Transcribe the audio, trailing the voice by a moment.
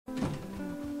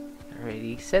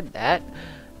already said that.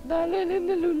 La la la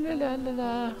la la la la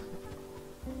la.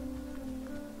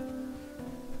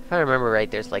 If I remember right,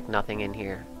 there's like nothing in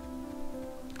here.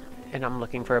 And I'm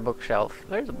looking for a bookshelf.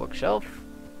 There's a bookshelf.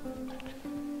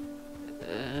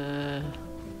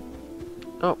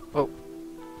 Oh.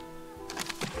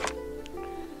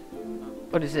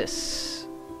 What is this?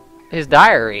 His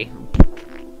diary.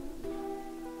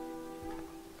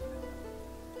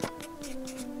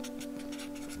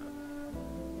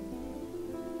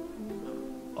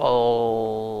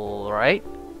 All right.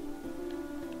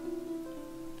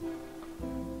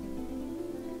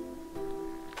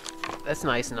 That's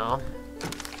nice and all.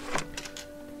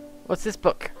 What's this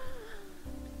book?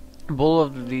 Bull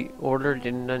of the Order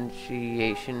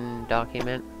Denunciation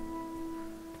Document.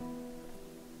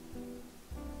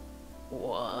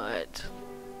 What?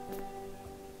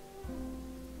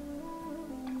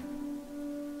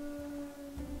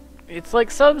 It's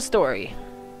like sub-story.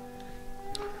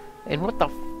 And what the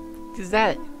f is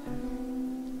that?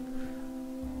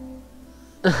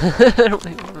 I don't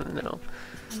even know.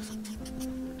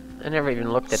 I never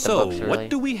even looked at the books, really. So, what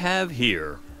do we have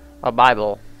here? A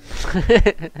Bible.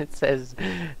 It says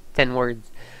 10 words.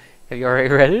 Have you already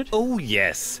read it? Oh,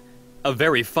 yes. A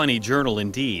very funny journal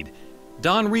indeed.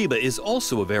 Don Reba is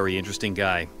also a very interesting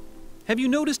guy. Have you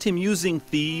noticed him using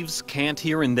thieves' cant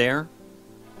here and there?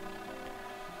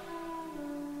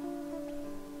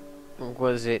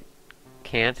 Was it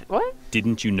can't? What?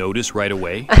 Didn't you notice right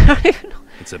away? I don't even know.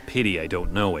 It's a pity I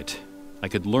don't know it. I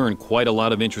could learn quite a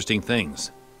lot of interesting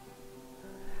things.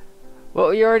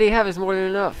 What you already have is more than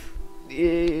enough.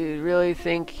 You really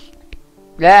think...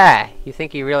 Yeah, you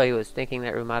think he really was thinking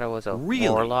that Rumata was a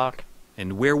warlock?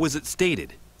 And where was it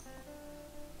stated?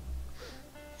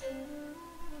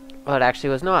 Well, it actually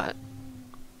was not.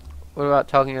 What about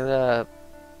talking to the...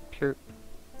 pure...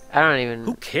 I don't even...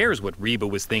 Who cares what Reba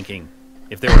was thinking?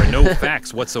 If there are no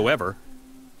facts whatsoever.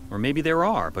 Or maybe there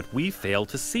are, but we fail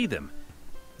to see them.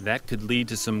 That could lead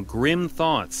to some grim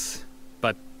thoughts.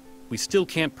 But we still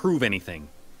can't prove anything.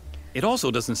 It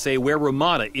also doesn't say where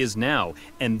Ramada is now,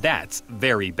 and that's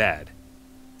very bad.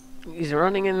 He's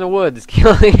running in the woods,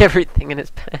 killing everything in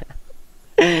his path.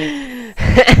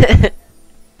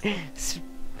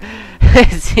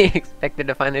 Is he expected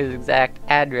to find his exact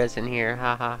address in here?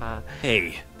 Ha ha ha.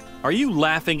 Hey, are you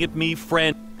laughing at me,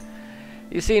 friend?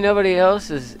 You see, nobody else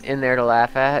is in there to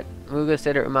laugh at. Muga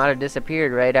said Ramada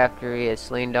disappeared right after he had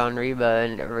slain Don Reba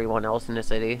and everyone else in the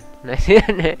city. And I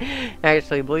didn't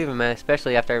actually believe him,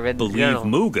 especially after I read the journal.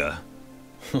 Believe Muga?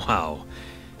 Wow.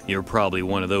 You're probably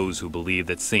one of those who believe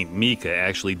that Saint Mika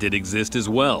actually did exist as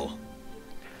well.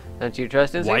 Don't you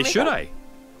trust in Saint Why Mika? should I?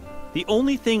 The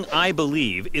only thing I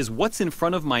believe is what's in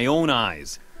front of my own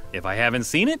eyes. If I haven't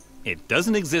seen it, it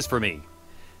doesn't exist for me.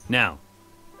 Now,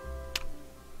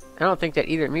 I don't think that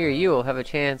either me or you will have that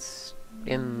chance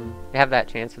in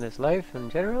this life in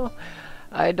general.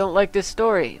 I don't like this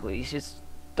story. We should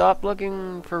stop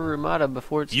looking for Ramada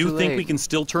before it's too late. You think we can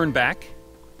still turn back?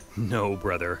 No,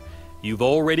 brother. You've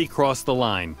already crossed the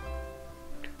line.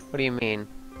 What do you mean?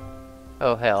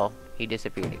 Oh hell, he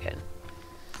disappeared again.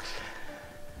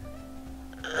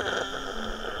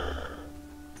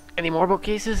 Any more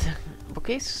bookcases?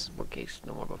 Bookcase? Bookcase.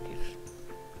 No more bookcases.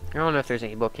 I don't know if there's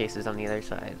any bookcases on the other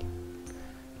side.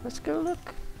 Let's go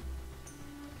look.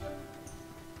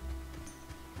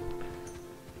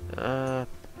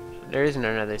 There isn't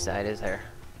another side, is there?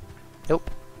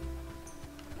 Nope.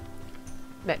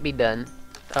 That be done.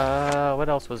 What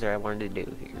else was there I wanted to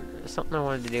do here? Something I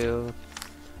wanted to do.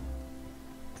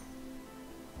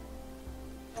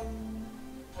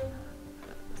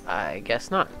 I guess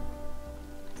not.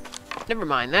 Never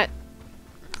mind that.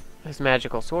 This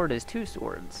magical sword is 2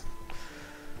 swords.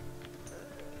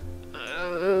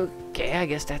 Okay, I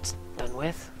guess that's done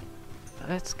with.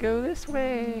 Let's go this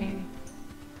way.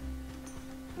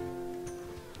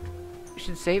 We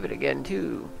should save it again,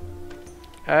 too.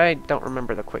 I don't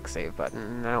remember the quick save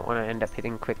button. I don't want to end up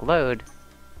hitting quick load.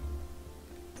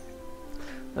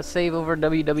 Let's save over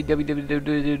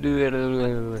www.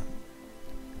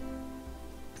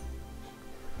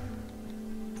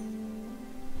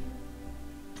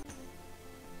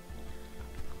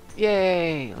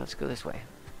 Yay! Let's go this way.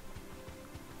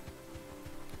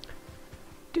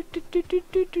 You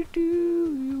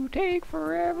take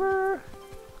forever.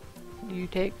 You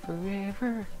take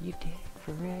forever. You take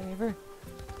forever.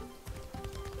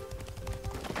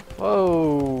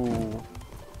 Whoa!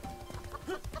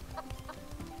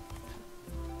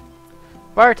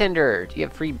 Bartender, do you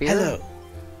have free beer? Hello.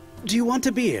 Do you want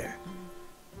a beer?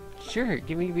 Sure,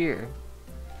 give me beer.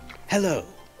 Hello.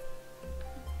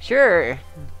 Sure.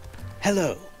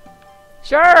 Hello.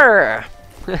 Sure!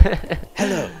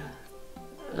 Hello.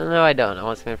 No, I don't. I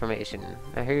want some information.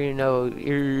 I hear you know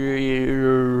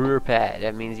your pad.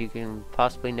 That means you can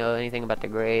possibly know anything about the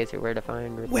Greys or where to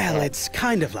find your Well, pad. it's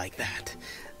kind of like that.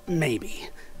 Maybe.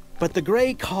 But the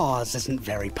Grey cause isn't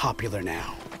very popular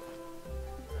now.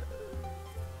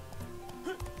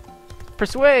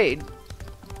 Persuade!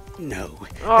 No,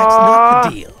 that's Aww. not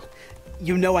the deal.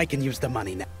 You know I can use the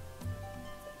money now.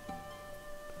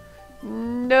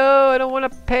 No, I don't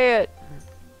want to pay it.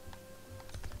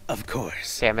 Of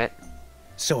course. Damn it.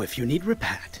 So if you need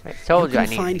Rapat, I told you I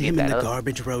can needed find to him get in that the up.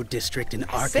 Garbage Road district in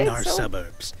I said Arkanar so.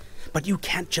 suburbs. But you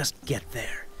can't just get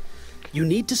there. You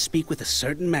need to speak with a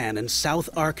certain man in South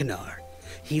Arkanar.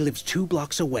 He lives 2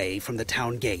 blocks away from the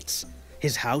town gates.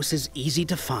 His house is easy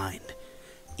to find.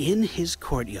 In his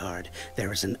courtyard,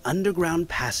 there is an underground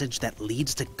passage that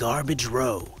leads to Garbage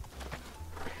Row.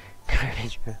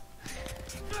 Garbage.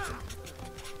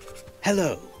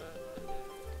 Hello.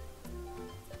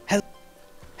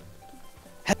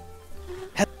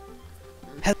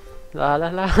 La la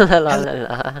la la la la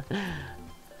la.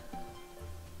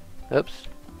 Oops.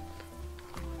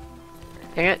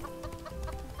 Dang it.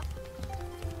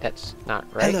 That's not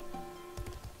right.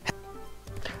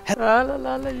 La la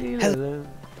la la la la.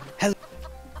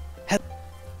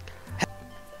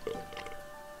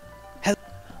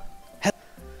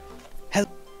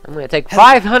 I'm gonna take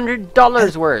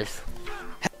 $500 worth.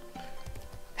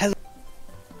 Hello.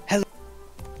 Hello.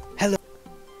 Hello.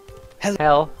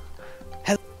 Hello.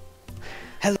 Hell.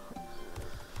 Hello.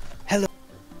 Hello.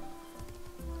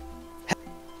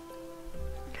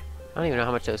 I don't even know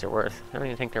how much those are worth. I don't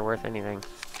even think they're worth anything.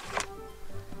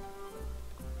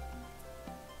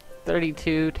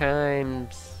 32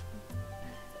 times...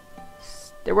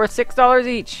 They're worth $6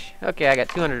 each. Okay, I got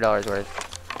 $200 worth.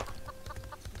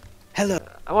 Hello.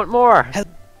 I want more. Hello.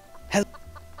 Hello.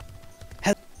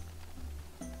 Hello.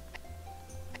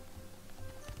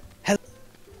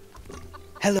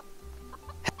 Hello.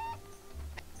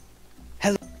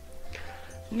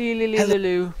 Hello.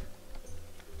 Loo.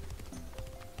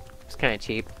 It's kind of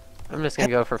cheap. I'm just gonna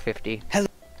go for 50. Hello.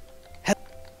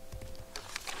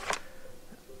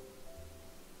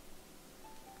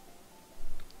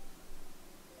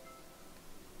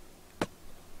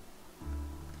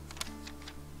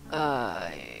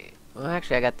 Well,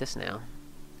 actually, I got this now.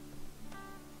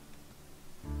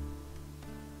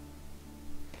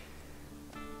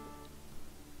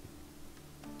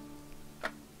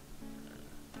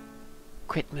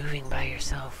 Quit moving by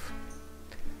yourself.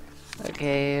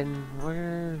 Okay, and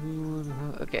where?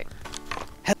 Okay.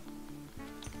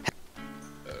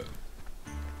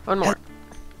 One more.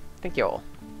 Thank you all.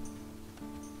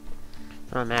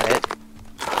 I'm at it.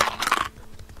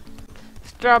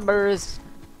 Strawberries.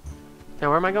 Now,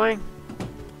 where am I going?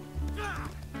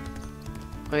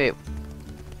 Wait.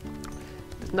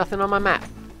 There's nothing on my map.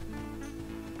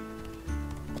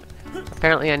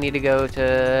 Apparently, I need to go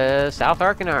to South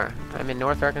Arkanar. I'm in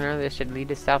North Arkanar. This should lead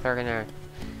to South Arkanar.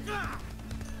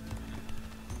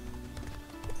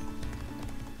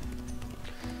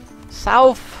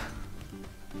 South!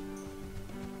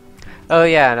 Oh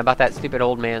yeah, and about that stupid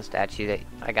old man statue that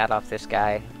I got off this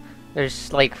guy.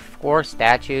 There's like 4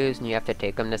 statues, and you have to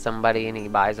take them to somebody, and he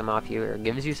buys them off you, or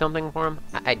gives you something for them.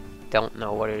 I don't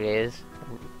know what it is.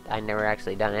 I never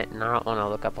actually done it, and I don't want to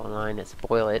look up online and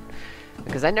spoil it,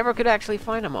 because I never could actually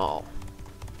find them all.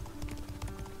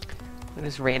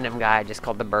 This random guy just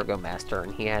called the Burgomaster,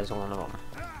 and he has one of them.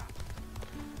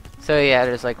 So yeah,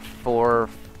 there's like 4,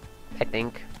 I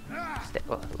think,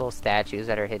 little statues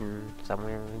that are hidden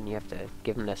somewhere, and you have to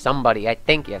give them to somebody. I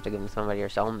think you have to give them to somebody, or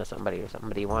sell them to somebody, or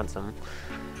somebody wants them.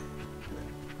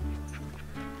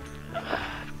 I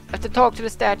have to talk to the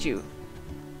statue.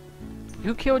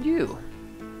 Who killed you?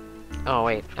 Oh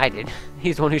wait, I did.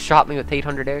 He's the one who shot me with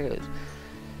 800 arrows.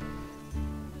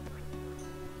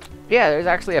 Yeah, there's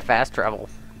actually a fast travel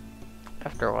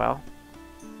after a while.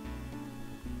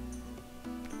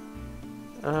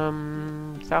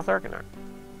 South Arkanar.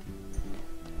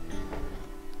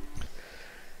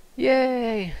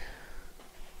 Yay!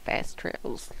 Fast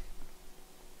travels.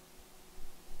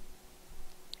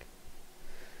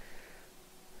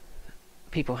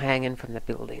 People hanging from the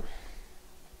building.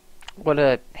 What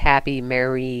a happy,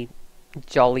 merry,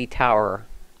 jolly tower,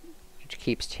 which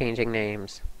keeps changing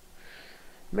names.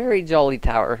 Merry Jolly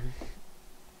Tower.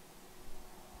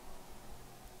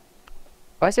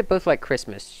 Why is it both like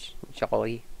Christmas?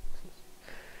 Jolly.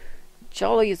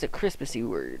 Jolly is a Christmassy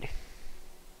word.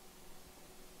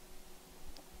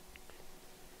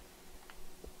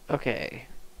 Okay.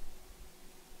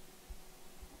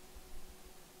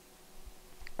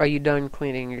 Are you done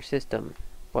cleaning your system?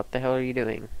 What the hell are you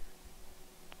doing?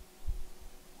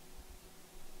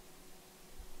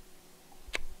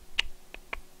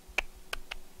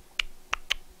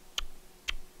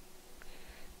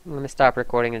 I'm gonna stop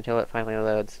recording until it finally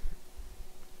loads.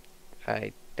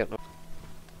 I don't know.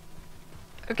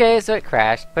 Okay, so it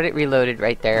crashed, but it reloaded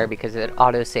right there because it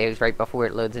auto-saves right before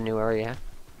it loads a new area.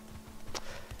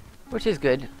 Which is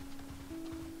good.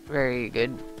 Very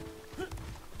good.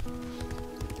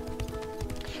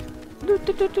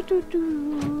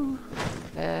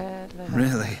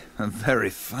 Really, a very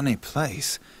funny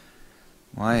place.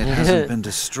 Why it hasn't been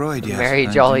destroyed yet. Very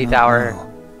I jolly do not tower.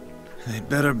 know. They'd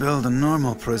better build a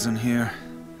normal prison here.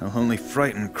 They'll only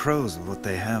frighten crows with what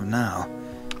they have now.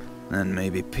 And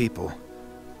maybe people.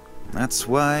 That's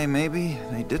why, maybe,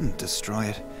 they didn't destroy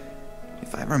it.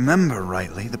 If I remember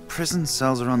rightly, the prison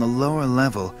cells are on the lower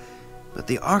level, but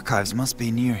the archives must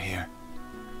be near here.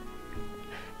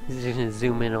 Just gonna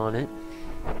zoom in on it.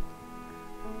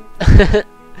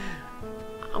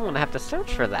 I'm gonna have to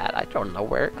search for that. I don't know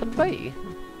where it could be.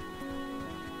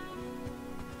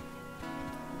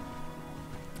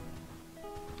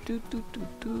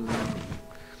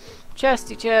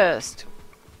 Chesty chest.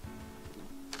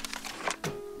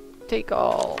 Take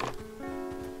all.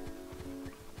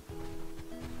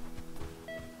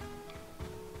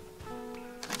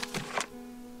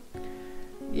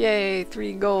 Yay,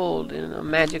 3 gold in a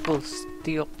magical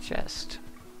steel chest.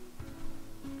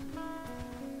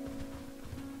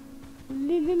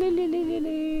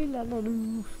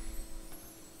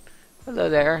 Hello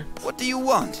there. What do you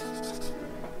want?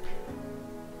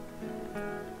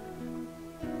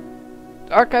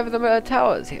 Archive of the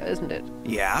Towers here, isn't it?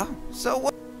 Yeah? So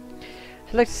what?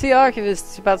 I'd like to see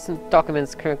archivists about some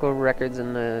documents, critical records,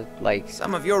 and the like.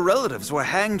 Some of your relatives were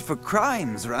hanged for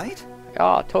crimes, right?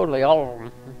 Oh, totally, all of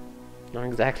them. Not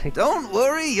exactly. Don't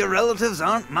worry, your relatives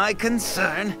aren't my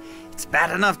concern. It's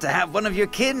bad enough to have one of your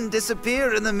kin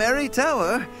disappear in the Merry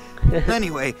Tower.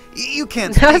 Anyway, you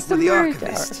can't That's speak with the the Merry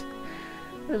archivist.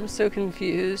 I'm so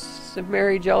confused. It's a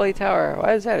Merry Jolly Tower.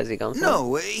 Why is that? Is he gone?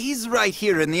 No, he's right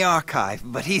here in the archive,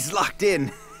 but he's locked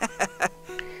in.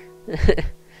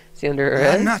 Is he under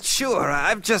arrest? I'm not sure.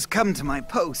 I've just come to my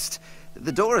post.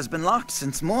 The door has been locked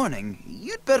since morning.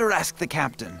 You'd better ask the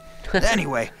captain.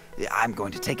 Anyway, I'm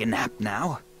going to take a nap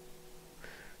now.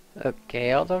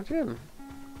 Okay, I'll talk to him.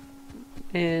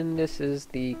 And this is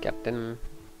the captain.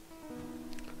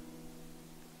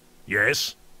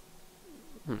 Yes?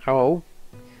 Oh.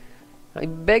 I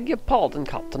beg your pardon,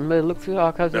 Captain. May I look through the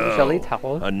archives of the Jolly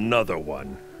Tower? Another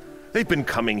one. They've been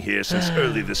coming here since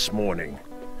early this morning.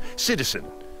 Citizen,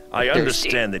 I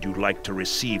understand that you'd like to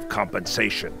receive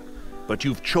compensation, but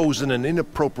you've chosen an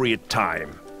inappropriate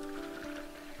time.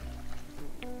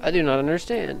 I do not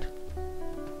understand.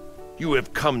 You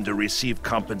have come to receive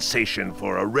compensation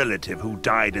for a relative who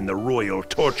died in the royal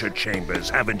torture chambers,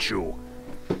 haven't you?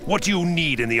 What do you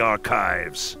need in the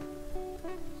archives?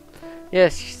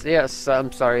 Yes,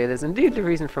 I'm sorry. It is indeed the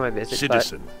reason for my visit,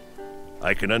 Citizen,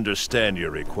 I can understand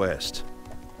your request,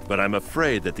 but I'm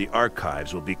afraid that the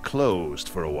archives will be closed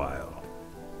for a while.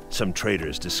 Some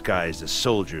traitors disguised as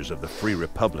soldiers of the Free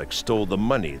Republic stole the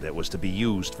money that was to be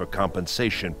used for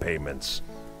compensation payments.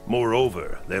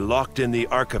 Moreover, they locked in the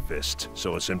archivist,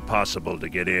 so it's impossible to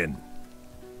get in.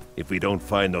 If we don't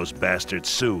find those bastards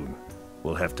soon,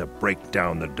 we'll have to break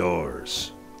down the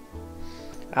doors.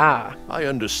 Ah. I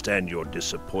understand your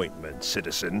disappointment,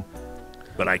 citizen,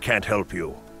 but I can't help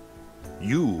you.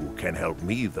 You can help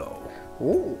me, though.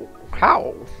 Ooh,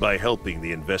 how? By helping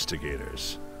the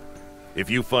investigators. If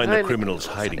you find the criminal's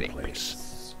hiding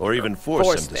place, or even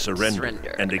force them to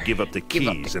surrender and to give up the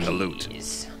keys and the loot,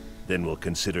 then we'll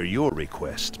consider your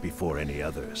request before any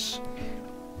others.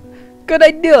 Good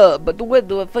idea, but where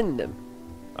do I find them?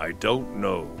 I don't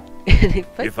know.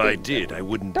 If I did, I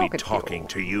wouldn't be talking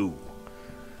to you.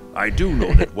 I do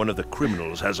know that one of the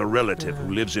criminals has a relative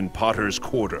who lives in Potter's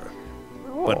Quarter,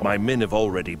 but my men have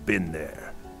already been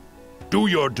there. Do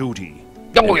your duty,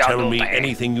 and tell me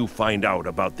anything you find out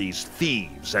about these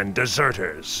thieves and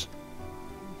deserters.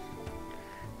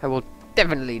 I will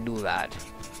definitely do that.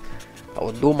 I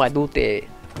will do my duty.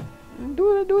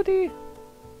 Do the duty.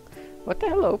 What the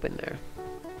hell open there?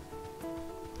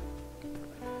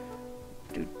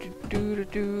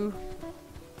 Do.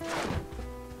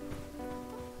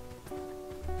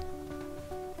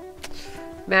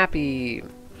 Mappy.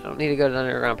 I don't need to go to the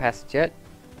underground passage yet.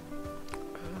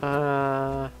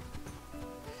 I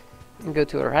can go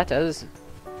to Arata's.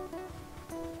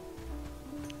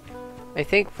 I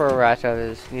think for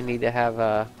Arata's you need to have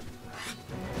a.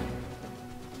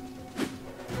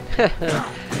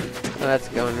 Oh, that's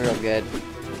going real good.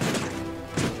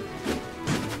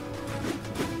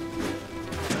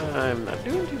 I'm not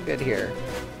doing too good here.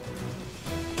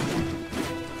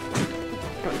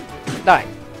 Come on, die.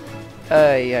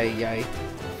 Ay, ay, ay.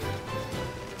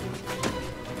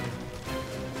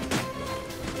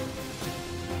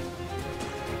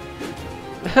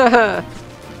 Haha.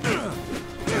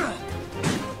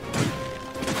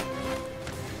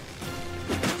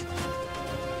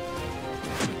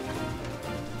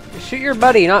 Shoot your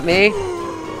buddy, not me.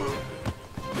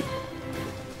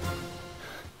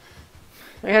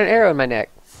 I got an arrow in my neck.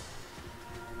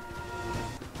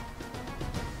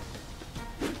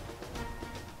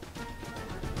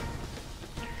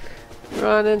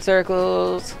 Run in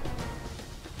circles.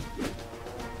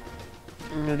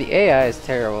 The AI is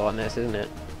terrible on this, isn't it?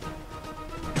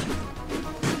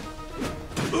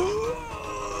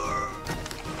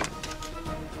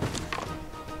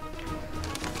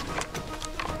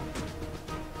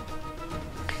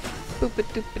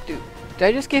 Boop-a-doop-a-doop. Did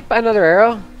I just get another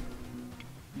arrow?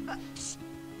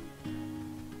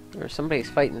 Or somebody's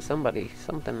fighting somebody,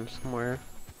 something, somewhere.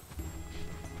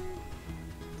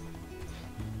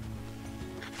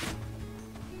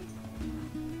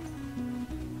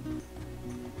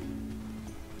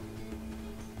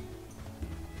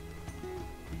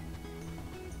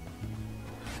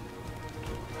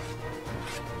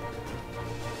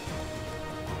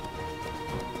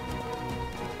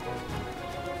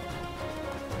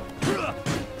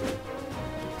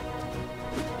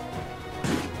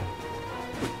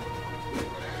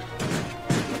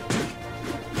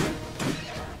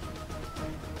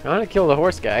 I want to kill the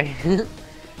horse guy.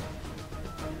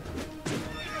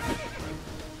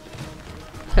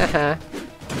 Haha.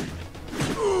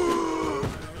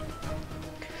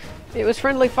 It was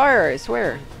friendly fire, I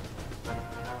swear.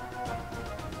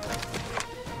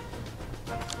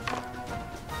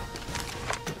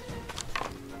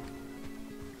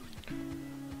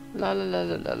 La la la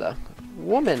la la la.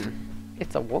 Woman.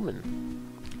 It's a woman.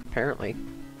 Apparently.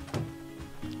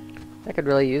 I could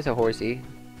really use a horsey.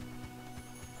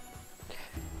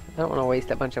 I don't want to waste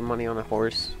a bunch of money on a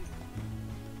horse.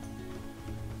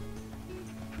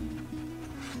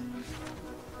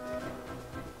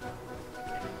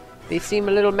 They seem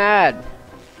a little mad.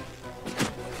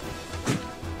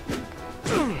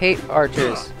 Hate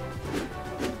archers.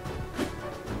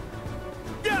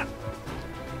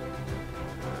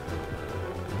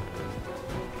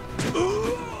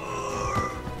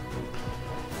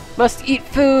 Must eat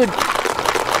food.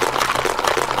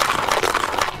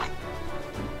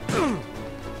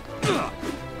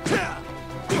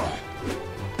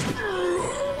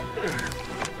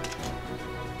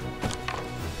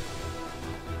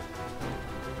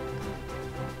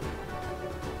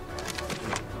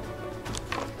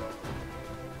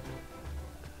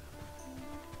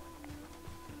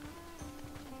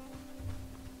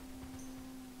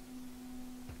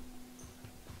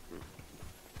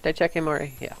 Did I check him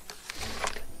already? Yeah.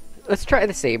 Let's try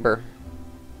the saber.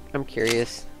 I'm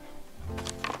curious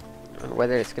on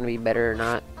whether it's going to be better or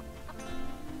not.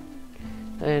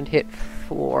 And hit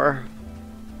 4.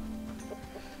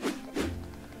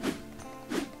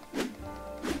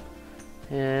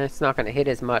 Yeah, it's not going to hit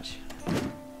as much.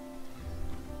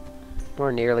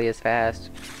 Or nearly as fast.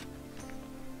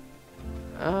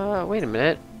 Wait a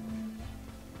minute.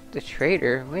 The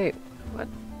trader? Wait, what?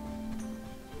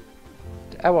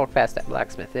 I walked past that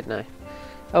blacksmith, didn't I?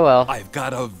 Oh well. I've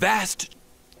got a vast...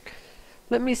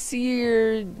 Let me see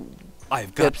your...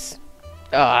 I've got... Oops.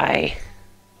 Aye.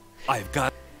 I've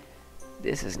got...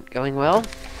 This isn't going well.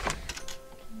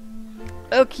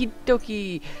 Okie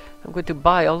dokie. I'm going to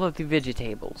buy all of the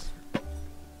vegetables.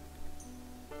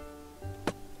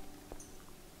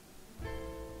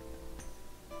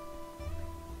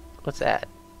 What's that?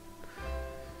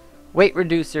 Weight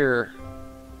reducer.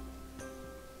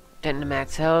 10 to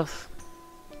max health.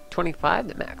 25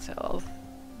 to max health.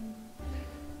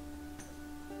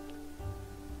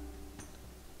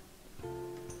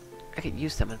 I could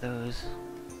use some of those.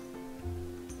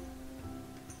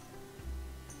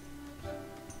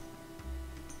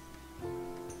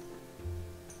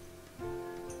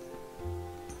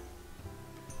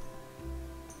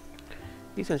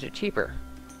 These ones are cheaper.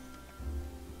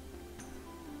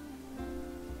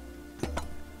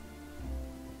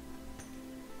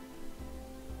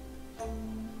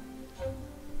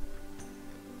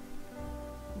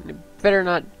 Better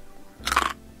not...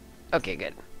 Okay,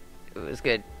 good. It was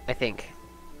good, I think.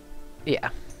 Yeah.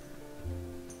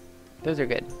 Those are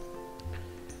good.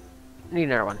 Need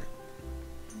another one.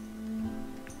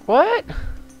 What?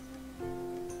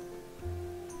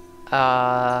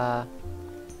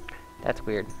 That's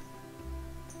weird.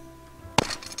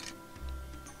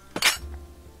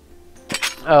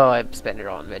 Oh, I spent it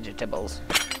on vegetables.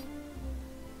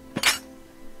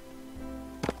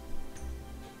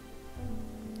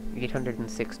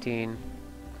 $816.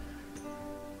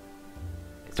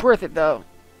 It's worth it though.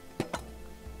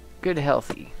 Good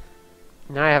healthy.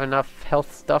 Now I have enough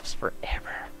health stuffs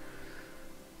forever.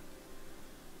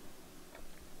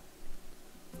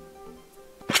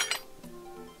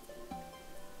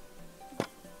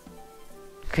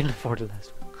 Couldn't afford the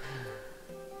last one.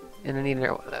 And I need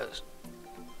another one of those.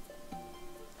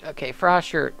 Okay, frost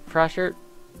shirt. Frost shirt.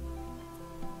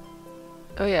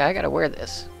 Oh yeah, I gotta wear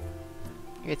this.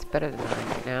 It's better than mine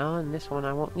right now, and this one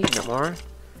I won't need no more.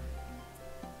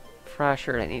 Frost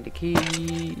shirt I need to keep.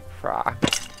 Frock.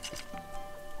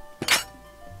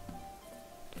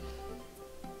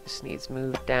 This needs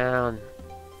moved down.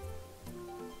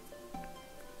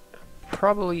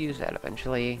 Probably use that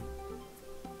eventually.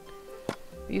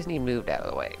 These need moved out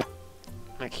of the way.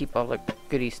 I keep all the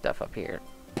goody stuff up here.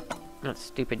 Not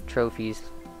stupid trophies.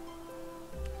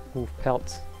 Wolf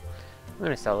pelts. I'm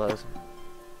gonna sell those.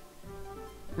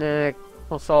 Nah,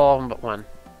 we'll sell all of them but one.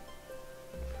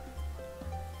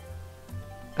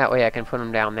 That way I can put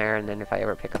them down there, and then if I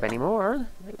ever pick up any more,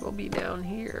 they will be down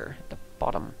here at the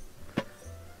bottom.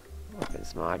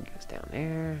 Weapons mod goes down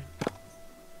there.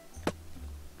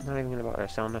 Not even gonna bother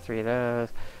selling the 3 of those.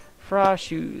 Frost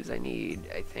shoes I need,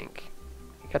 I think.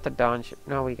 We got the Dawn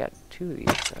no, we got 2 of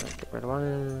these, so get rid of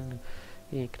one.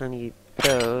 You ain't gonna need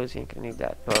those, you ain't gonna need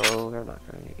that bow, we're not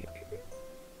gonna need...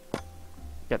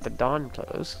 Got the Dawn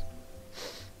clothes.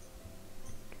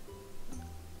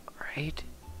 Alright.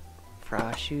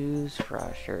 Frost shoes,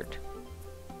 frost shirt.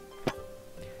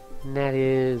 And that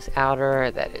is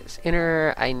outer, that is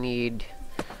inner. I need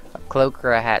a cloak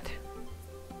or a hat.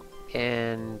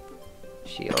 And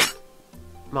shield.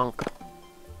 Monk.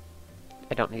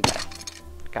 I don't need that.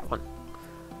 Got one.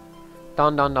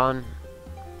 Don.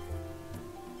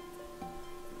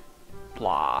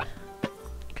 Blah.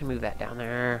 Can move that down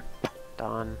there.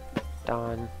 Don.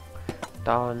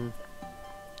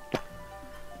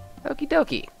 Okie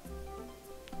dokie.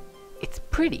 It's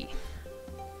pretty.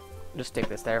 Just stick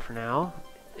this there for now.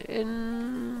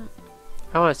 And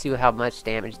I want to see how much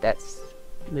damage that's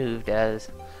move does.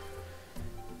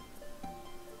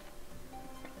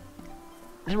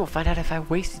 Then we'll find out if I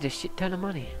wasted a shit ton of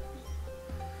money.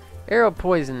 Arrow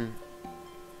poison.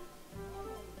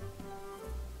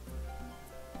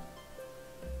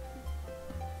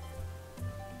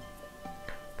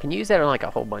 Can you use that on like a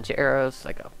whole bunch of arrows?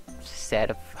 Like a set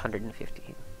of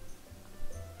 150?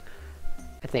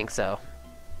 I think so.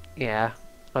 Yeah.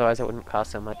 Otherwise it wouldn't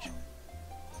cost so much.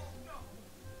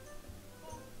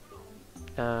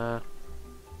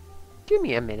 Give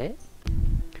me a minute.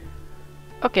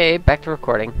 Okay, back to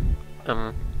recording.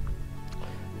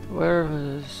 Where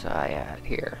was I at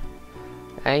here?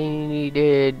 I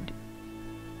needed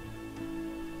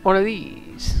one of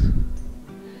these.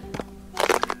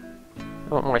 I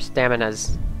want more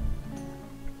staminas.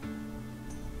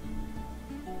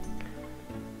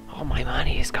 All my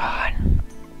money is gone.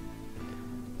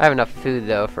 I have enough food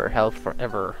though for health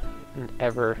forever and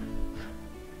ever.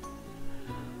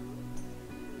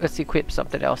 Let's equip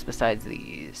something else besides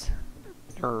these.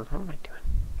 Or what am I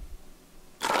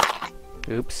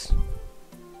doing? Oops.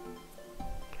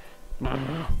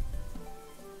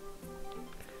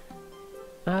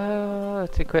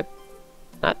 Let's equip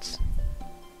nuts.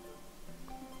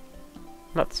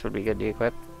 Nuts would be good to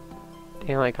equip.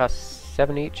 They only cost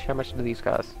 7 each. How much do these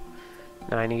cost?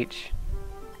 9 each.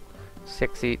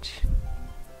 6 each.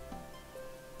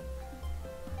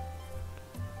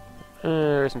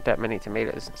 There isn't that many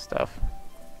tomatoes and stuff.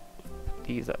 Put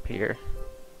these up here.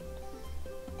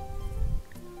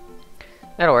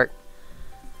 That'll work.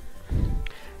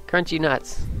 Crunchy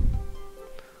nuts.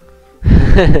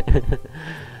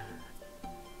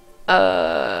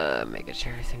 Making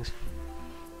sure everything's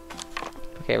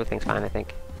okay. Everything's fine.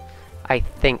 I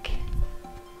think.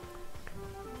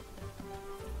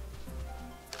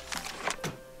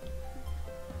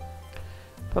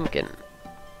 Pumpkin.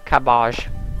 Cabbage.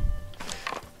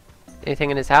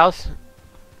 Anything in his house?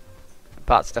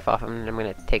 Bought stuff off him, and I'm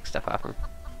gonna take stuff off him.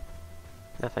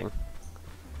 Nothing.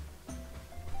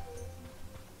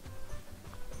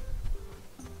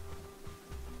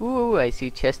 Ooh, I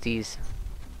see chesties.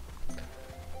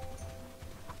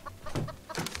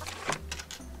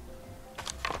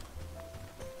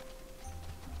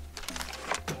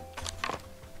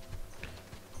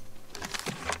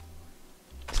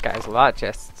 This guy has a lot of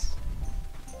chests.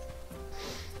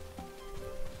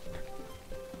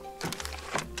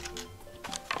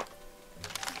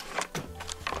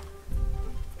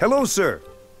 Hello, sir.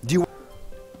 Do you...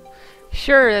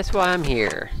 Sure, that's why I'm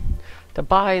here. To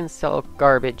buy and sell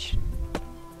garbage.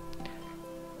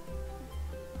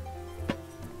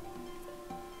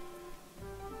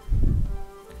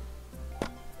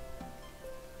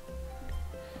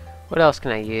 What else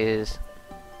can I use?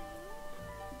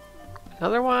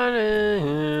 Another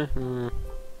one?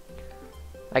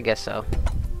 I guess so.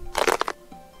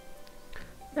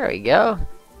 There we go.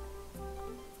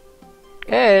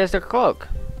 Hey, there's the cloak.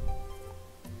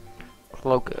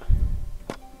 Cloaker.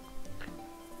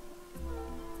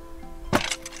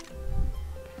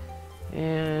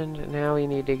 And now we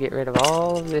need to get rid of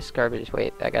all of this garbage.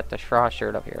 Wait, I got the straw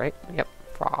shirt up here, right? Yep,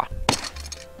 straw.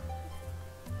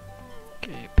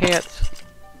 Okay, pants.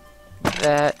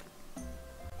 That.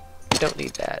 Don't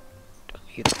need that.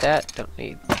 Don't need that. Don't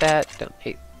need that. Don't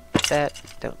need that.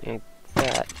 Don't need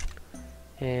that.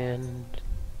 And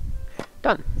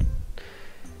done.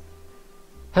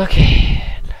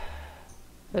 Okay.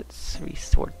 Let's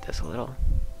resort this a little.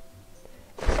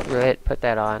 Screw it. Put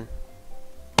that on.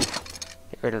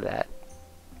 Get rid of that.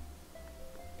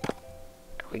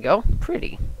 There we go.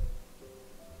 Pretty.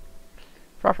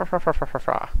 Fra fra fra fra fra fra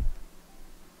fra.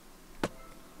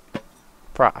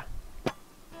 Fra.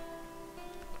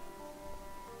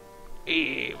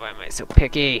 Eee, why am I so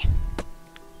picky?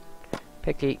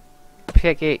 Picky.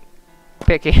 Picky.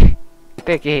 Picky.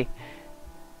 Picky.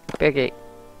 Picky.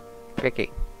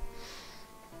 Picky.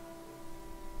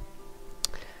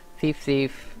 Thief,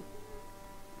 thief.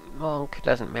 Monk,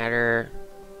 doesn't matter.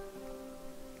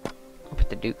 Put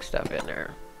the Duke stuff in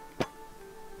there.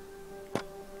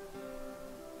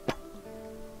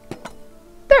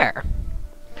 There!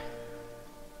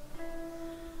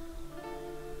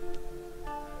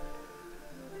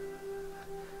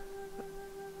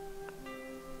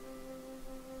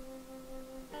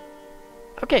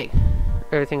 Okay.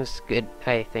 Everything's good,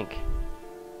 I think.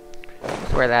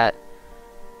 Let's wear that.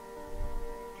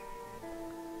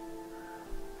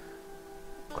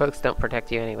 Cloaks don't protect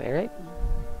you anyway, right?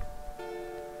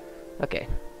 Okay.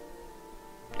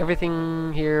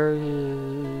 Everything here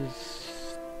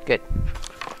is good.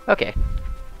 Okay.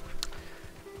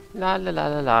 La la la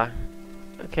la la.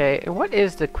 Okay, and what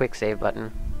is the quick save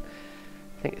button?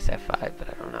 I think it's F5, but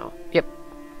I don't know. Yep.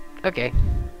 Okay.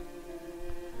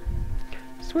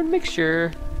 Just want to make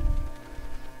sure.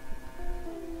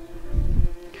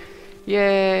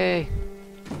 Yay!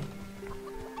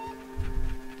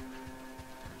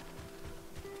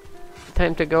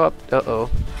 Time to go up. Uh-oh.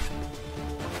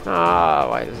 Ah,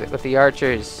 why is it with the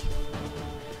archers?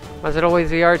 Why is it always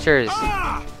the archers?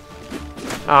 Oh,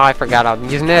 I forgot I'm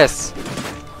using this.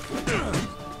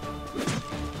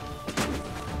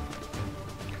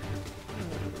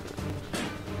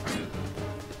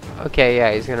 Okay,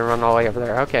 yeah, he's gonna run all the way over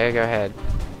there. Okay, go ahead.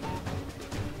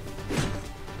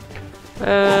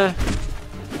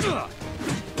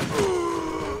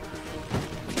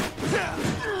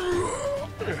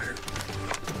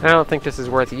 I don't think this is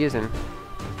worth using.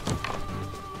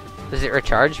 Does it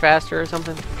recharge faster or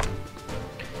something?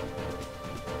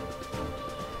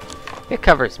 It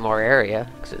covers more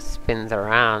area because it spins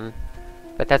around,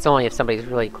 but that's only if somebody's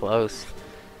really close.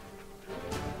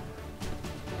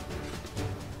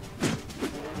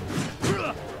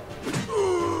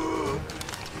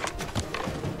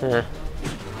 Huh.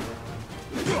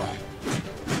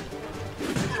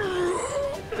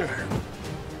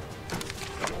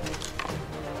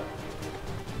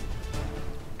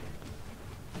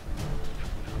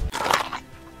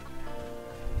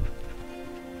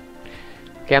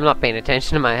 Okay, I'm not paying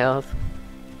attention to my health.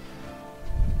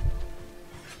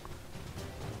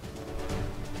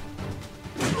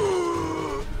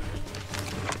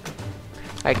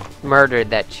 I murdered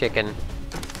that chicken.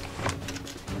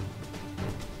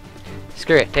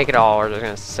 Screw it, take it all. We're just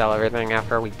gonna sell everything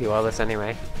after we do all this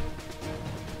anyway.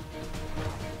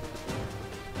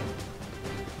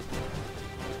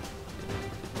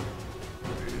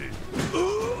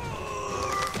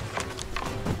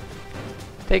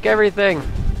 Take everything.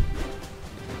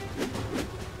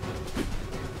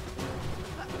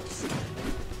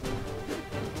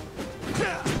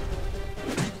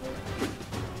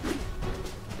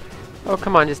 Oh,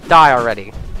 come on, just die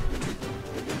already.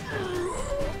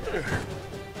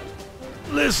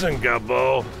 Listen,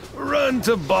 Gabbo. Run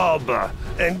to Balba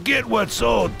and get what's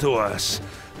owed to us.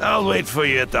 I'll wait for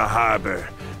you at the harbor.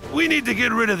 We need to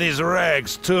get rid of these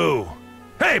rags, too.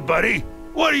 Hey, buddy.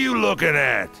 What are you looking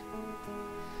at?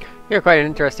 You're quite an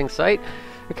interesting sight.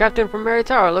 The captain from Mary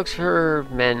Tower looks for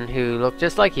men who look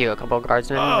just like you. A couple of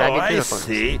guardsmen in ragged uniforms. I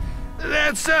see.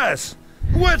 That's us.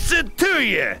 What's it to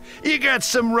you? You got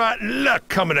some rotten luck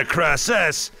coming across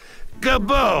us.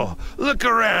 Gabo, look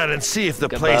around and see if the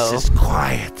Gabo. place is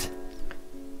quiet.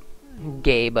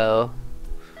 Gabo.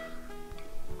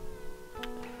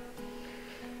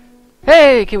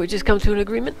 Hey, can we just come to an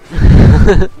agreement?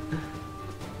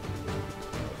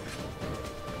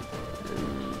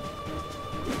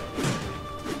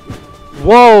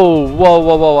 Whoa, whoa,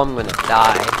 whoa, whoa, I'm gonna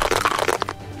die.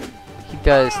 He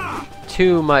does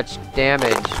too much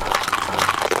damage.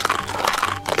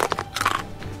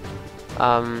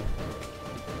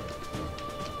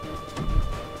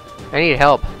 I need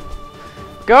help.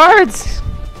 Guards!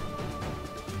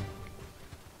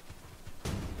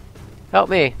 Help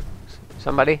me.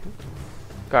 Somebody.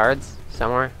 Guards.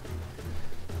 Somewhere.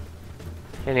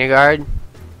 Any guard?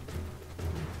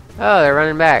 Oh, they're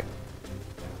running back.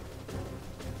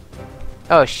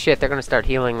 Oh shit, they're gonna start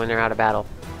healing when they're out of battle.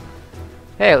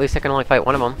 Hey, at least I can only fight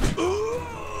one of them.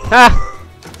 Ah!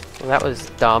 Well, that was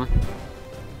dumb.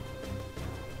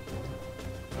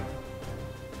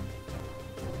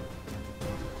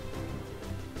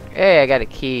 Hey, I got a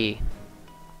key.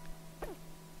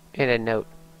 And a note.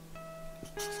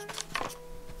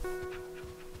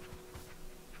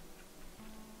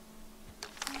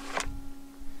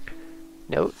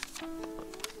 Note.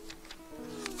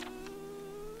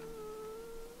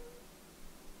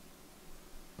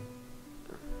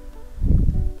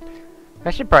 I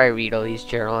should probably read all these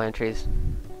journal entries.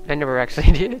 I never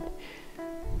actually did.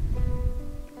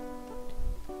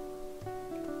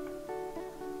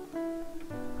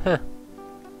 Huh.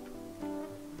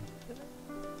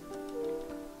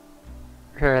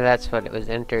 Or that's what it was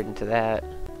entered into that.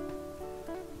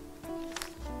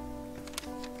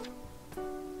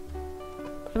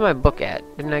 Where's my book at?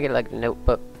 Didn't I get like the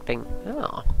notebook thing?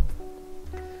 Oh.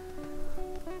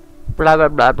 Blah blah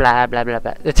blah blah blah blah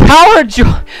blah. The Tower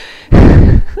Joy.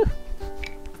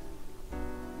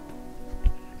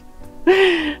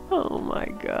 Oh my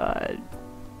god.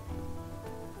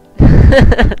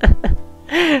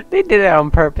 They did it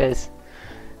on purpose.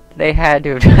 They had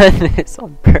to have done this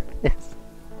on purpose.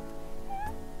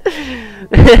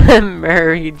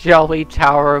 Merry Jolly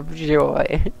Tower of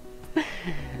Joy.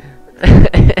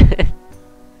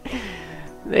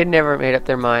 They never made up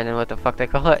their mind on what the fuck they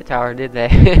call that tower, did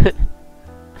they?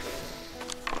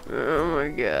 Oh my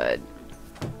god.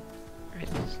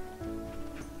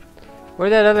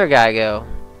 Where'd that other guy go?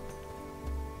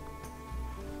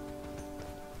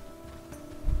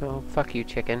 Oh, fuck you,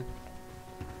 chicken.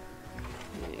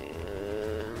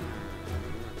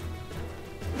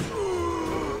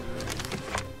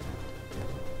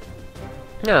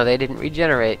 No, they didn't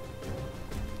regenerate.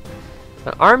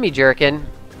 An army jerkin.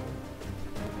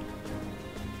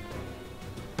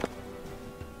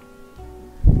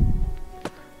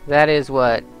 That is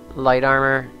what? Light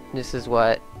armor. This is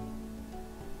what?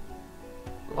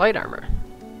 Light armor.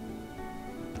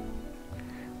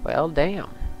 Well, damn.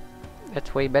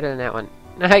 That's way better than that one.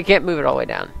 I can't move it all the way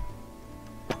down.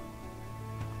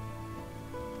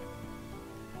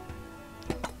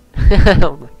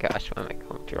 Oh my gosh, why am I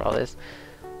going through all this?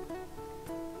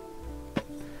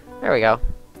 There we go.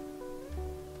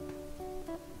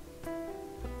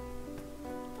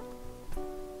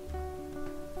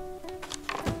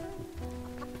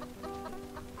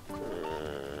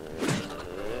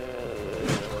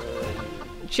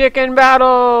 Chicken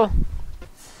battle!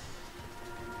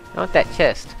 I want that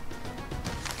chest.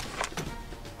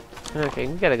 Okay,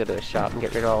 we gotta go to the shop and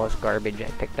get rid of all this garbage I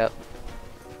picked up.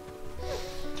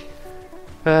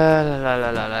 La la la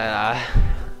la la.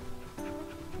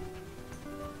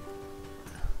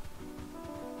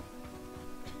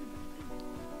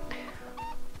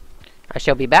 I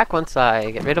shall be back once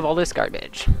I get rid of all this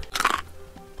garbage.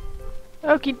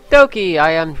 Okie dokie,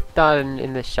 I am done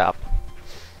in this shop.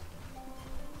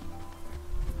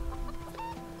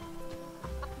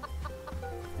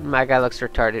 My guy looks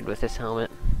retarded with his helmet.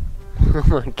 Oh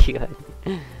my god.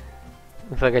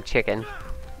 Looks like a chicken.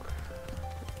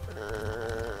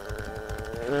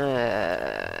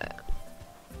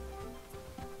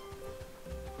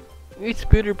 It's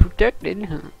better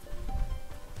protected.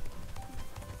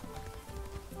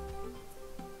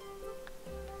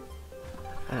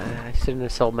 I shouldn't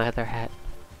have sold my other hat.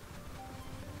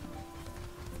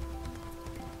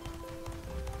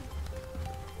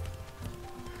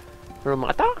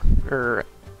 Romata?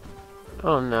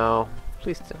 Oh no.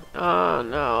 Please don't. Oh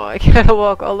no, I gotta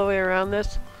walk all the way around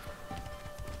this.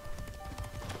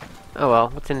 Oh well,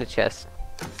 what's in the chest?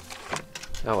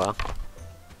 Oh well.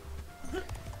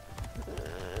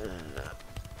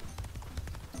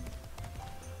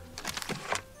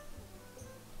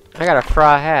 I got a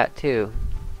Fra hat too.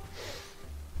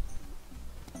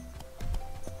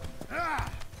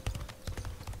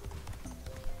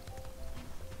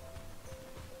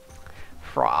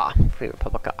 Fra. Free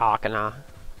Republic of Arkanar.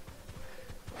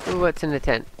 Ooh, what's in the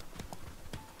tent?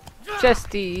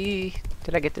 Chesty!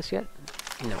 Did I get this yet?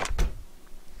 No.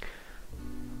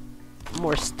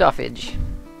 More stuffage.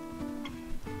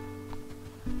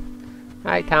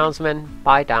 Hi, townsman.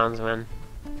 Bye, townsman.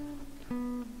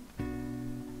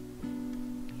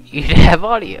 You'd have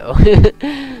audio.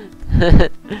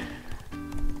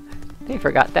 They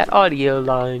forgot that audio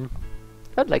line.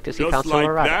 I'd like to see Just Consul like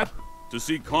Arata. that? To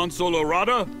see Consul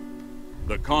Arata?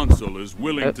 The consul is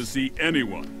willing to see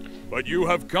anyone, but you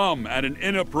have come at an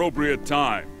inappropriate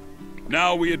time.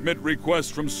 Now we admit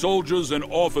requests from soldiers and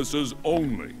officers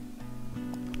only.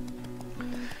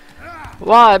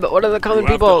 Why? But what are the common You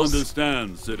have to peoples?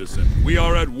 understand, citizen. We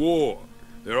are at war.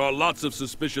 There are lots of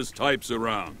suspicious types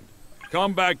around.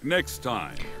 Come back next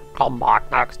time. Come back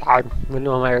next time. When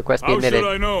will my request be How admitted? should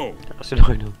I know? How should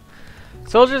I know?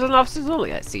 Soldiers and officers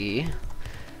only, I see.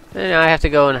 And I have to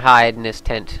go and hide in this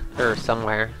tent or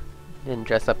somewhere and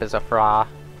dress up as a Fra.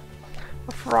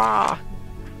 A Fra.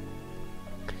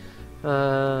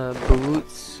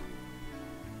 Boots.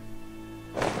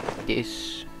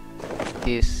 This.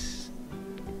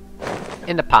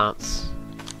 In the pants.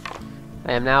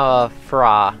 I am now a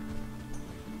Fra.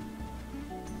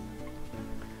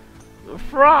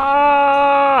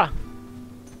 Fra!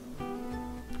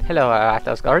 Hello,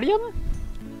 Arathos Guardian.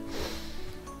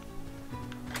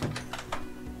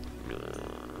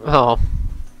 Oh,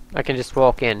 I can just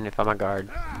walk in if I'm a guard.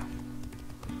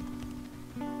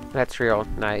 That's real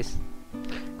nice.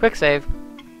 Quick save.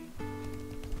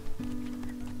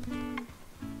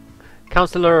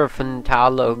 Counselor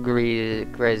Fantalo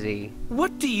Grezzi.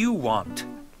 What do you want?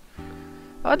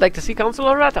 I'd like to see Consul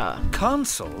Arata.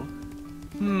 Consul?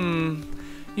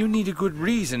 You need a good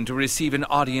reason to receive an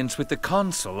audience with the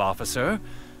consul, officer.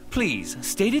 Please,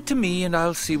 state it to me and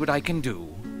I'll see what I can do.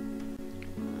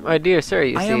 My dear sir,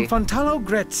 you I see. am Fontalo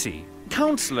Grezzi.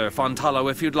 Counselor Fontalo,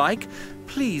 if you'd like.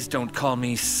 Please don't call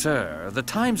me sir. The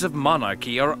times of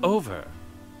monarchy are over.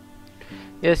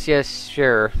 Yes,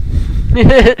 sure.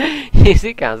 You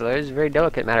see, Counselor, it's a very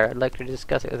delicate matter. I'd like to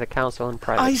discuss it with the council in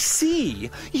private. I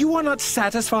see. You are not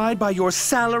satisfied by your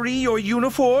salary, your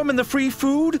uniform, and the free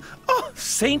food? Oh,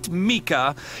 Saint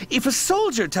Mika. If a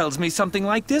soldier tells me something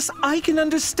like this, I can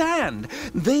understand.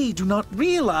 They do not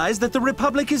realize that the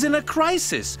Republic is in a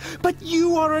crisis. But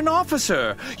you are an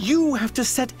officer. You have to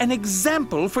set an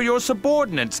example for your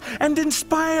subordinates and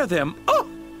inspire them. Oh!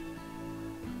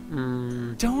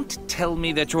 Don't tell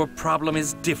me that your problem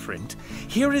is different.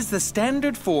 Here is the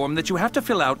standard form that you have to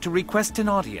fill out to request an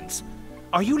audience.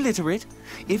 Are you literate?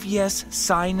 If yes,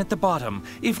 sign at the bottom.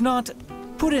 If not,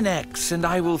 put an X and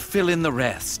I will fill in the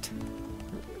rest.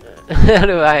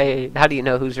 How do you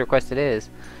know whose request it is?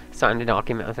 Sign the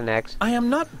document with an X. I am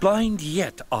not blind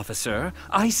yet, officer.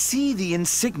 I see the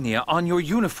insignia on your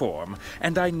uniform,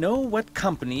 and I know what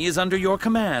company is under your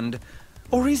command.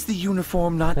 Or is the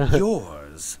uniform not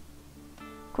yours?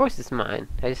 Of course it's mine.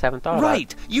 I just haven't thought about it.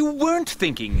 Right! You weren't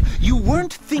thinking! You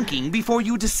weren't thinking before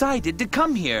you decided to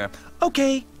come here.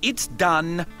 Okay, it's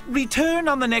done. Return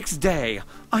on the next day.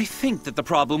 I think that the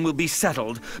problem will be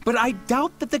settled, but I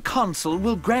doubt that the consul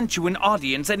will grant you an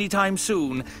audience anytime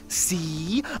soon.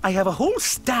 See? I have a whole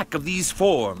stack of these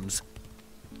forms.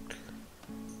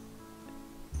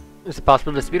 Is it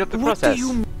possible to speed up the process?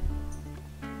 What do you...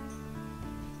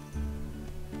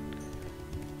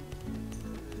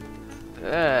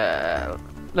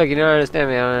 Look, you don't understand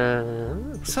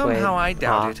me. Somehow I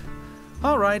doubt it.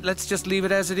 All right, let's just leave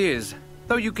it as it is.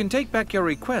 Though you can take back your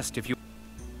request if you...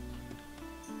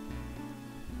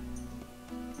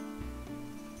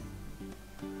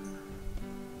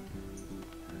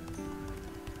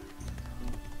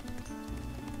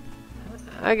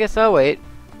 I guess I'll wait.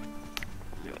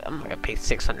 I'm not gonna pay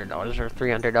 $600 or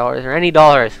 $300 or any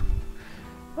dollars.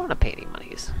 I don't want to pay any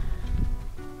monies.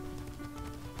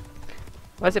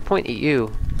 Why does it point at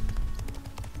you?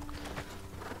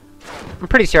 I'm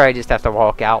pretty sure I just have to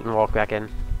walk out and walk back in.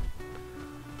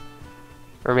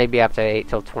 Or maybe I have to wait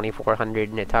till 2400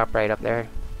 in the top right up there.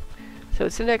 So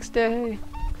it's the next day.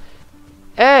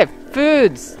 Hey,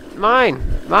 foods! Mine!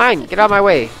 Mine! Get out of my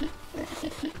way!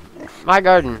 My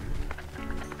garden.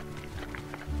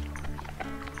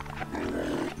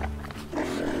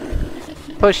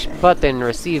 Push button,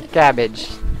 receive cabbage.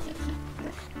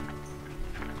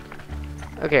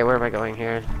 Okay, where am I going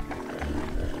here?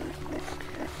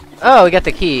 Oh, we got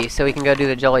the key, so we can go do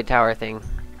the Jolly Tower thing.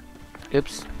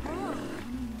 Oops.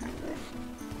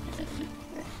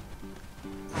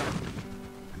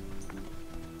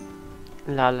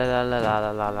 La la la la la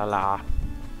la la la la.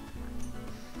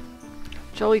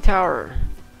 Jolly Tower.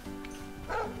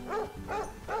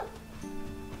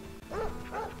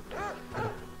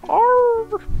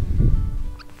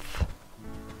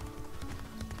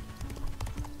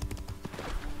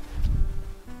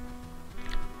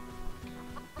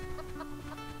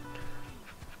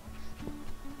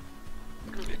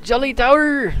 Jolly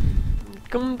Tower!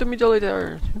 Come to me, Jolly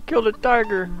Tower. Kill the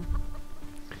tiger.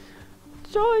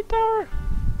 Jolly Tower!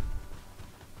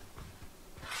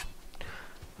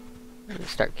 I'm gonna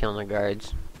start killing the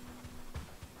guards.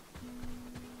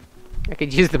 I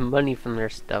could use the money from their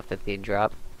stuff that they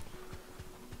drop.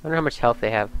 I wonder how much health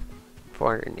they have.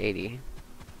 480.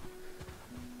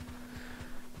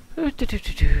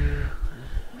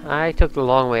 I took the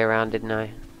long way around, didn't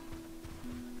I?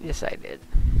 Yes, I did.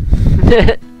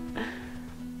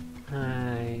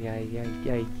 Ay, ay, ay,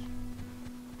 ay.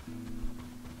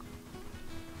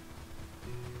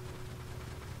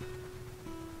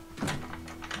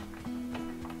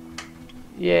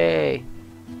 Yay!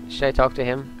 Should I talk to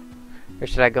him? Or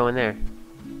should I go in there?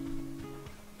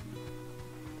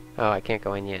 Oh, I can't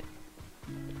go in yet.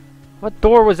 What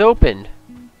door was opened?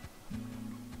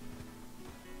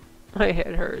 My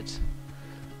head hurts.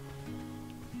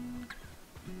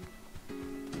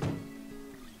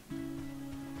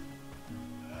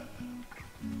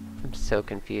 I'm so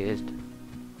confused.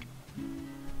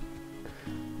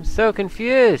 I'm so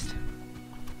confused!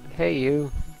 Hey,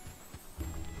 you.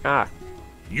 Ah.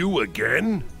 You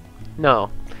again? No.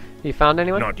 You found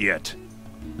anyone? Not yet.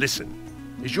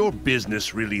 Listen, is your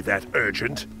business really that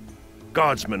urgent?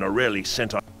 Guardsmen are rarely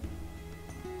sent on...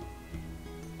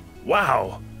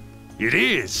 Wow! It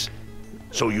is!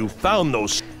 So you found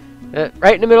those...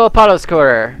 right in the middle of Apollo's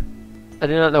Quarter. I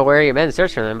do not know where your men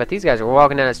searched for them, but these guys were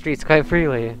walking down the streets quite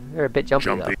freely. They're a bit jumpy,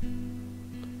 though.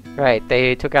 Right,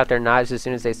 they took out their knives as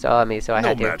soon as they saw me, so I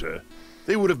had to... No matter.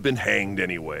 They would have been hanged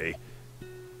anyway.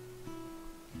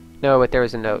 No, but there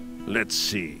was a note. Let's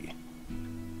see.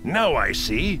 Now I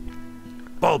see.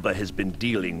 Bulba has been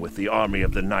dealing with the Army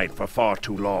of the Night for far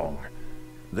too long.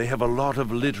 They have a lot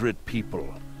of literate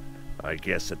people. I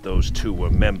guess that those two were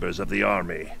members of the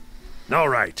army. All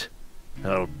right.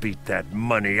 I'll beat that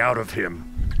money out of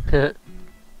him.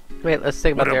 Wait, let's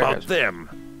think about What the about arrows.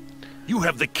 them? You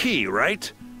have the key,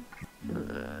 right?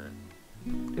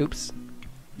 Oops.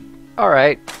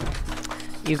 Alright.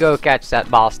 You go catch that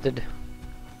bastard.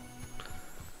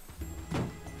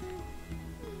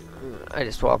 I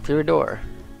just walked through a door.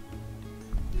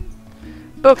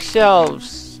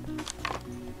 Bookshelves!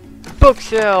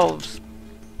 Bookshelves!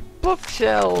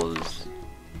 Bookshelves!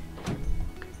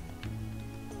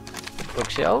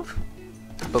 Bookshelf?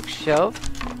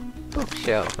 Bookshelf?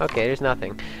 Bookshelf. Okay, there's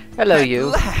nothing. Hello, At you.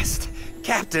 last!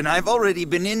 Captain, I've already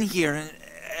been in here and...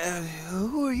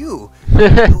 who are you?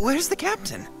 Where's the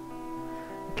captain?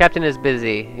 Captain is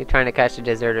busy. You're trying to catch the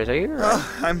deserters. Are you alright?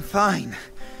 Oh, I'm fine.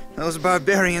 Those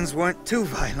barbarians weren't too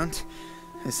violent.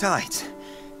 Besides,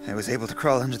 I was able to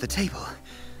crawl under the table.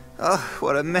 Oh,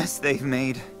 what a mess they've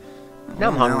made. Now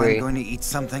I'm Now hungry. I'm going to eat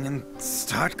something and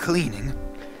start cleaning.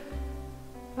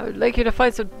 I would like you to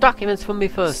find some documents for me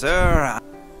first. Sir,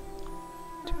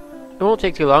 It won't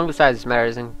take too long. Besides, this matter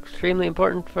is extremely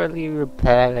important for the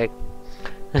Republic.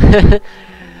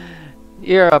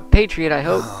 You're a patriot, I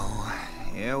hope. Oh,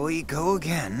 here we go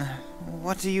again.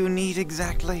 What do you need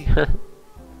exactly? I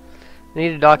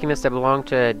need documents that belong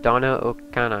to Donna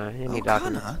Okana. Any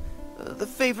documents? Okana? The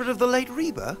favorite of the late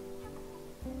Reba?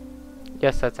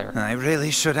 Yes, that's her. I really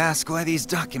should ask why these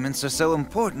documents are so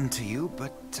important to you,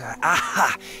 but...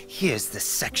 aha! Here's this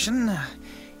section.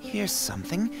 Here's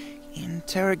something.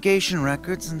 Interrogation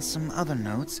records and some other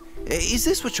notes. Is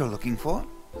this what you're looking for?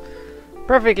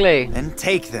 Perfectly. Then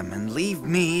take them and leave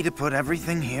me to put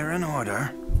everything here in order.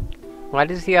 Why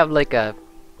does he have like a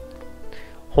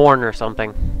horn or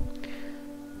something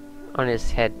on his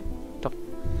head?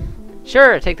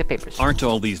 Sure, take the papers. Aren't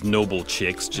all these noble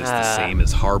chicks just the same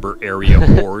as harbor area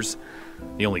whores?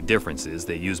 The only difference is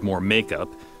they use more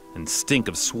makeup and stink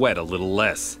of sweat a little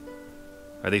less.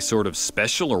 Are they sort of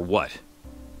special or what?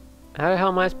 How the hell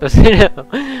am I supposed to know?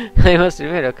 I must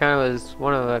admit, Arkanar was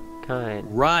one of a kind.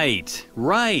 Right,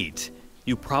 right.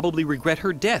 You probably regret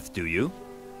her death, do you?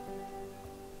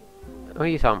 What are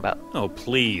you talking about? Oh,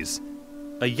 please.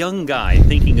 A young guy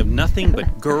thinking of nothing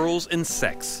but girls and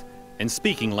sex, and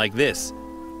speaking like this.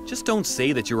 Just don't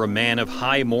say that you're a man of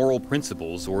high moral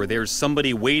principles or there's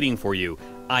somebody waiting for you.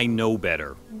 I know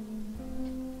better.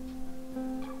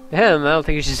 I don't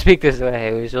think you should speak this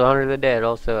way. We should honor the dead.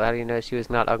 Also, how do you know she was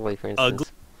not ugly, for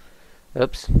instance?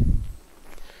 Oops.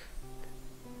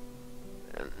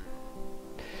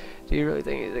 Do you really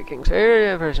think he's a king's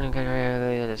favorite person who can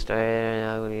really understand an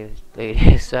ugly lady?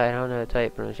 I don't know the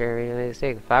type, but I'm sure he made a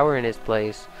mistake. If I were in his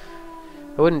place,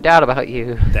 I wouldn't doubt about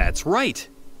you. That's right.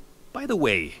 By the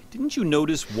way, didn't you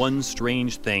notice one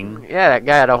strange thing? Yeah, that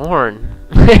guy had a horn.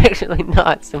 Actually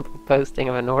not. Simple posting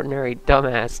of an ordinary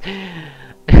dumbass.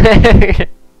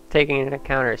 taking into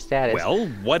account her status. Well,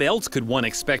 what else could one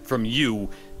expect from you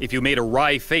if you made a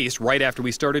wry face right after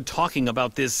we started talking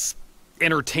about this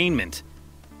entertainment?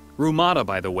 Rumata,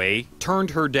 by the way,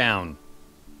 turned her down.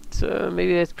 So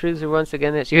maybe this proves her once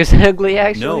again that she was ugly,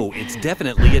 actually? No, it's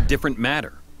definitely a different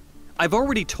matter. I've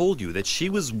already told you that she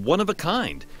was one of a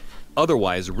kind.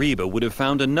 Otherwise, Reba would have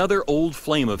found another old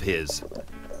flame of his.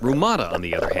 Rumata, on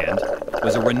the other hand,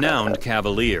 was a renowned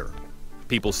cavalier.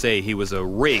 People say he was a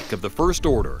rake of the First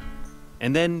Order.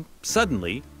 And then,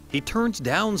 suddenly, he turns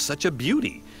down such a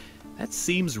beauty. That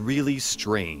seems really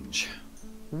strange.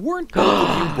 Weren't both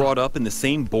of you brought up in the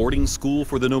same boarding school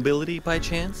for the nobility, by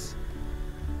chance?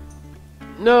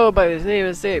 No, but his name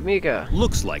is Saint Mika.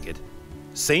 Looks like it.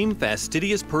 Same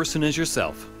fastidious person as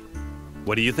yourself.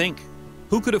 What do you think?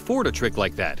 Who could afford a trick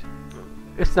like that?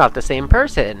 It's not the same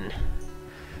person.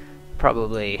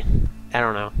 Probably. I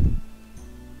don't know.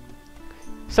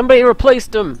 Somebody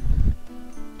replaced him!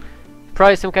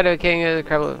 Probably some kind of king of the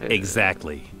crab.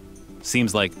 Exactly.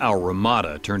 Seems like our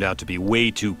Ramada turned out to be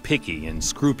way too picky and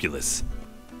scrupulous.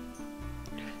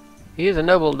 He is a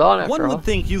noble don after One all. would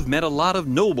think you've met a lot of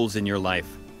nobles in your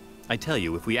life. I tell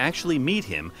you, if we actually meet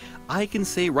him, I can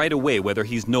say right away whether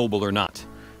he's noble or not.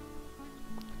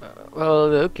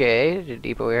 Well, okay. The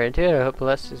deeper we're into it, I hope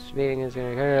less this meeting is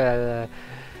going to occur.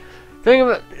 Think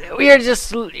about. We are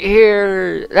just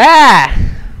here. Ah!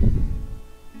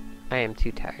 I am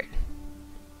too tired.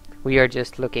 We are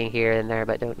just looking here and there,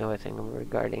 but don't know anything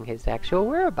regarding his actual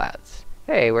whereabouts.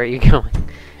 Hey, where are you going?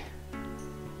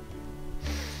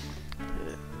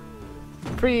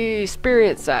 Free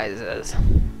spirit sizes.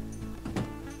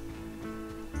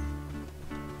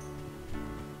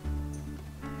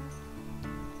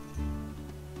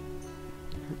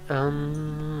 I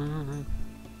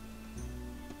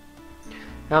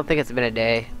don't think it's been a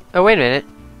day. Oh, wait a minute.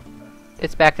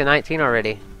 It's back to 19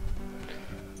 already.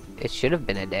 It should have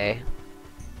been a day.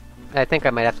 I think I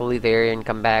might have to leave the area and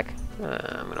come back.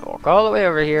 I'm gonna walk all the way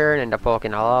over here and end up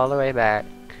walking all the way back.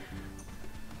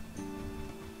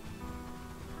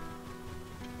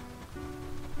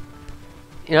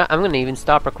 You know, I'm gonna even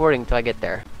stop recording until I get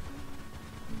there.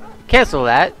 Cancel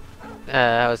that.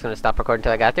 I was gonna stop recording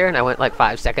until I got there, and I went like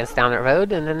 5 seconds down the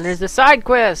road, and then there's the side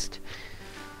quest.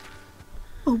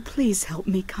 Oh, please help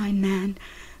me, kind man.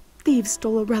 Thieves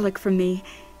stole a relic from me.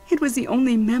 It was the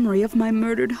only memory of my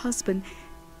murdered husband.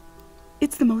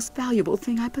 It's the most valuable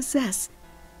thing I possess.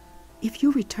 If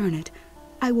you return it,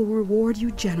 I will reward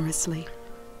you generously.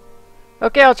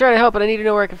 Okay, I'll try to help, but I need to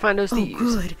know where I can find those Oh, thieves.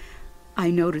 good.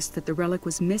 I noticed that the relic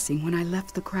was missing when I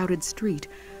left the crowded street.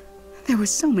 There were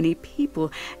so many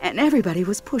people, and everybody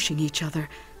was pushing each other.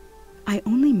 I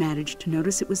only managed to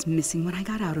notice it was missing when I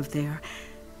got out of there.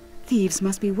 Thieves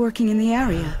must be working in the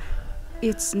area.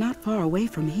 It's not far away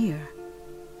from here.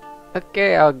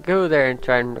 Okay, I'll go there and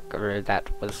try and look where that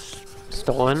was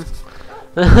stolen.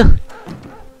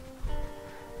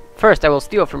 First, I will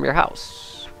steal from your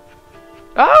house.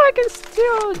 Oh, I can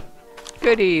steal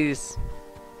goodies.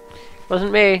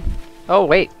 Wasn't me. Oh,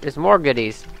 wait, there's more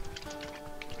goodies.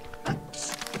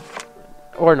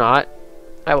 Or not.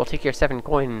 I will take your 7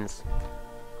 coins.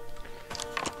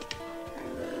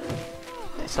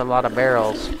 That's a lot of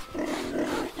barrels.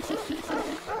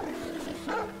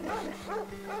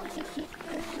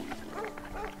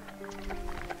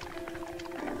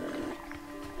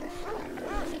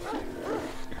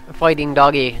 A fighting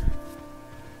doggy.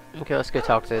 Okay, let's go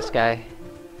talk to this guy.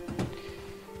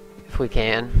 If we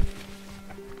can.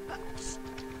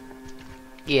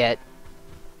 Yet.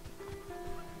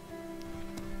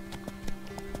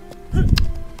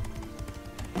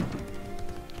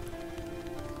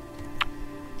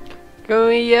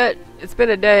 Going yet? It's been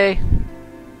a day.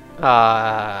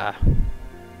 I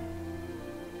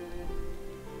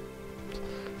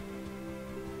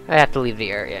have to leave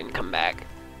the area and come back.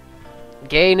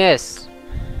 Gayness.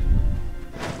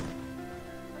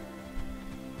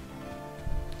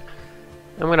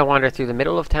 I'm gonna wander through the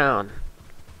middle of town.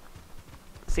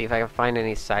 See if I can find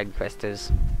any side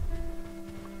quests.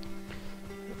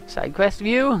 Side quest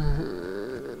view?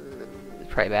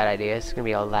 It's probably a bad idea. It's gonna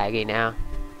be all laggy now.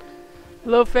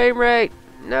 Low frame rate!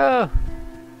 No!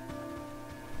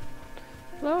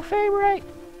 Low frame rate!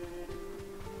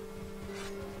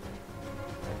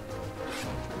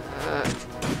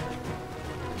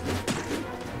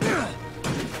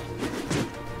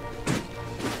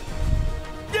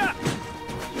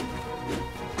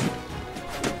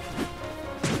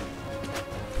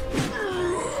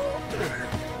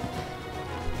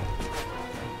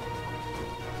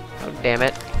 Oh, damn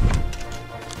it.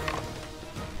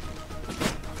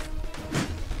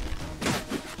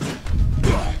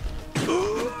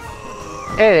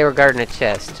 Hey, they were guarding a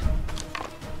chest.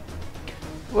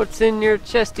 What's in your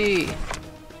chesty?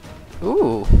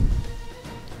 Ooh.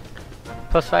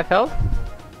 Plus 5 health?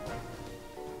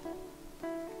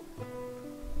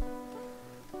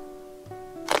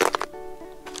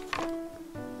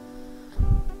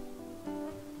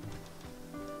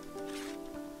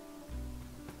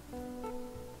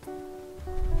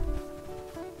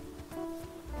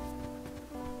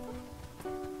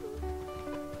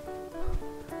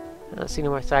 I don't see no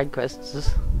more side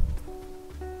quests.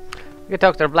 We can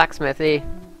talk to the blacksmithy.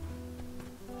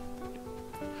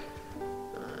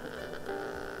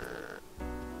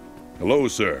 Hello,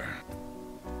 sir.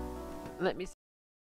 Let me